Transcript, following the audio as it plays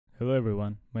Hello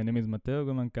everyone, my name is Mateo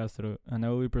Guman Castro and I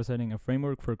will be presenting a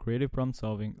framework for creative problem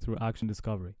solving through action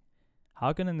discovery.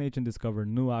 How can an agent discover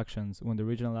new actions when the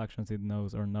original actions it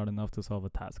knows are not enough to solve a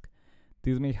task?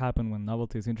 This may happen when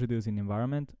novelty is introduced in the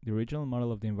environment, the original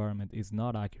model of the environment is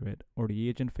not accurate, or the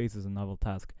agent faces a novel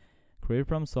task. Creative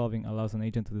problem solving allows an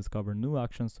agent to discover new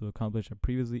actions to accomplish a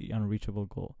previously unreachable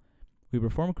goal. We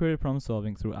perform creative problem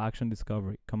solving through action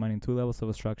discovery, combining two levels of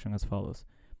abstraction as follows.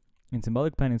 In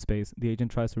symbolic planning space, the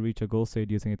agent tries to reach a goal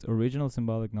state using its original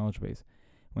symbolic knowledge base.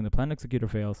 When the plan executor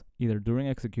fails, either during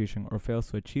execution or fails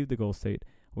to achieve the goal state,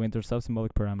 we enter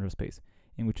sub-symbolic parameter space,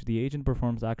 in which the agent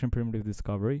performs action primitive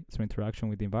discovery through interaction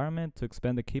with the environment to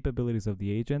expand the capabilities of the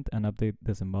agent and update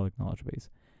the symbolic knowledge base.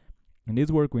 In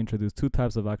this work, we introduce two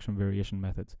types of action variation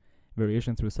methods: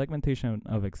 variation through segmentation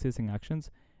of existing actions,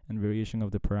 and variation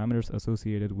of the parameters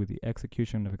associated with the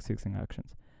execution of existing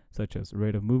actions, such as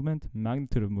rate of movement,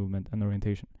 magnitude of movement, and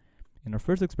orientation. In our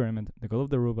first experiment, the goal of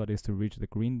the robot is to reach the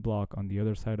green block on the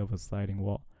other side of a sliding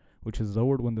wall, which is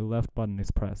lowered when the left button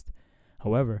is pressed.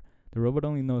 However, the robot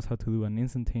only knows how to do an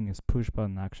instantaneous push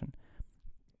button action.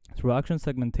 Through action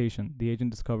segmentation, the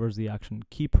agent discovers the action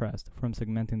key pressed from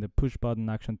segmenting the push button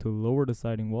action to lower the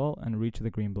sliding wall and reach the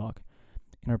green block.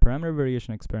 In our parameter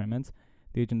variation experiments,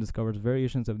 the agent discovers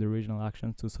variations of the original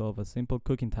actions to solve a simple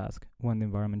cooking task when the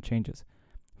environment changes.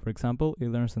 For example, it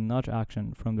learns the nudge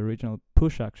action from the original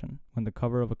push action when the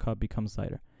cover of a cup becomes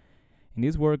lighter. In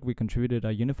this work, we contributed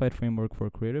a unified framework for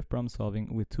creative problem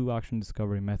solving with two action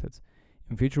discovery methods.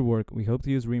 In future work, we hope to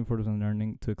use reinforcement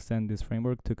learning to extend this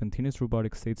framework to continuous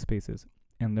robotic state spaces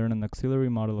and learn an auxiliary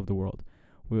model of the world.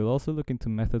 We will also look into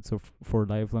methods for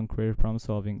lifelong creative problem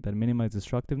solving that minimize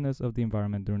destructiveness of the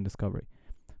environment during discovery.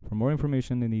 For more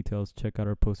information and details, check out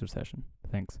our poster session.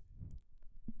 Thanks.